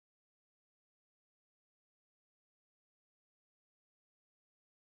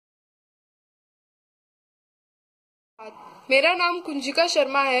मेरा नाम कुंजिका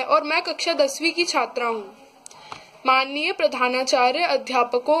शर्मा है और मैं कक्षा 10वीं की छात्रा हूँ। माननीय प्रधानाचार्य,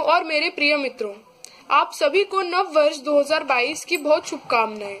 अध्यापकों और मेरे प्रिय मित्रों, आप सभी को नव वर्ष 2022 की बहुत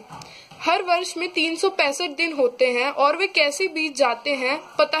शुभकामनाएं। हर वर्ष में 365 दिन होते हैं और वे कैसे बीत जाते हैं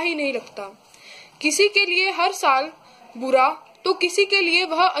पता ही नहीं लगता। किसी के लिए हर साल बुरा तो किसी के लिए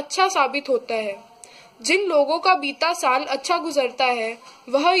वह अच्छा साबित होता है। जिन लोगों का बीता साल अच्छा गुजरता है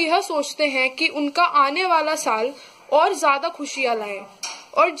वह यह सोचते हैं कि उनका आने वाला साल और ज्यादा खुशियां लाए,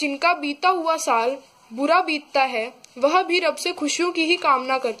 और जिनका बीता हुआ साल बुरा बीतता है वह भी रब से खुशियों की ही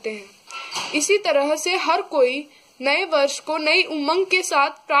कामना करते हैं। इसी तरह से हर कोई नए वर्ष को नई उमंग के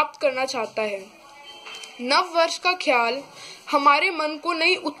साथ प्राप्त करना चाहता है। नव वर्ष का ख्याल हमारे मन को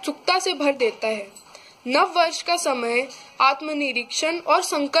नई उत्सुकता से भर देता है। नव वर्ष का समय आत्मनिरीक्षण और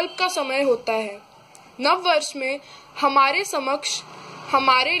संकल्प का समय होता है। नव वर्ष में हमारे समक्ष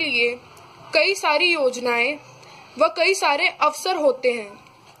हमारे लिए कई सारी योजनाएं व कई सारे अवसर होते हैं।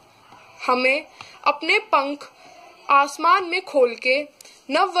 हमें अपने पंख आसमान में खोल के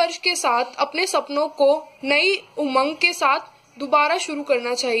नव वर्ष के साथ अपने सपनों को नई उमंग के साथ दोबारा शुरू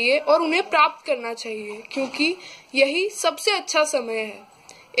करना चाहिए और उन्हें प्राप्त करना चाहिए, क्योंकि यही सबसे अच्छा समय है।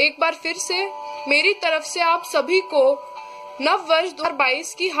 एक बार फिर से मेरी तरफ से आप सभी को नव वर्ष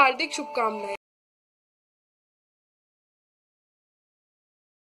 2022 की हार्दिक शुभकामनाएं।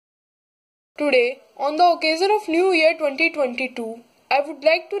 Today, on the occasion of New Year 2022, I would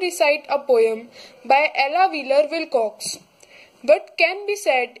like to recite a poem by Ella Wheeler Wilcox. What can be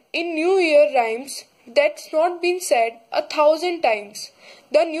said in New Year rhymes that's not been said 1,000 times?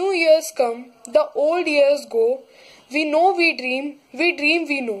 The new years come, the old years go. We know we dream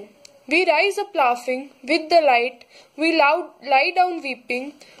we know. We rise up laughing with the light, we lie down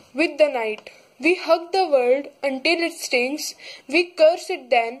weeping with the night. We hug the world until it stings, we curse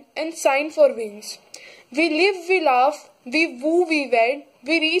it then and sign for wings. We live, we laugh, we woo, we wed,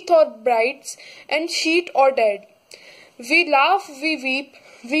 we wreath our brides and sheet or dead. We laugh, we weep,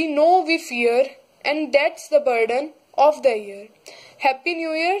 we know, we fear, and that's the burden of the year. Happy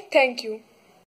New Year, thank you.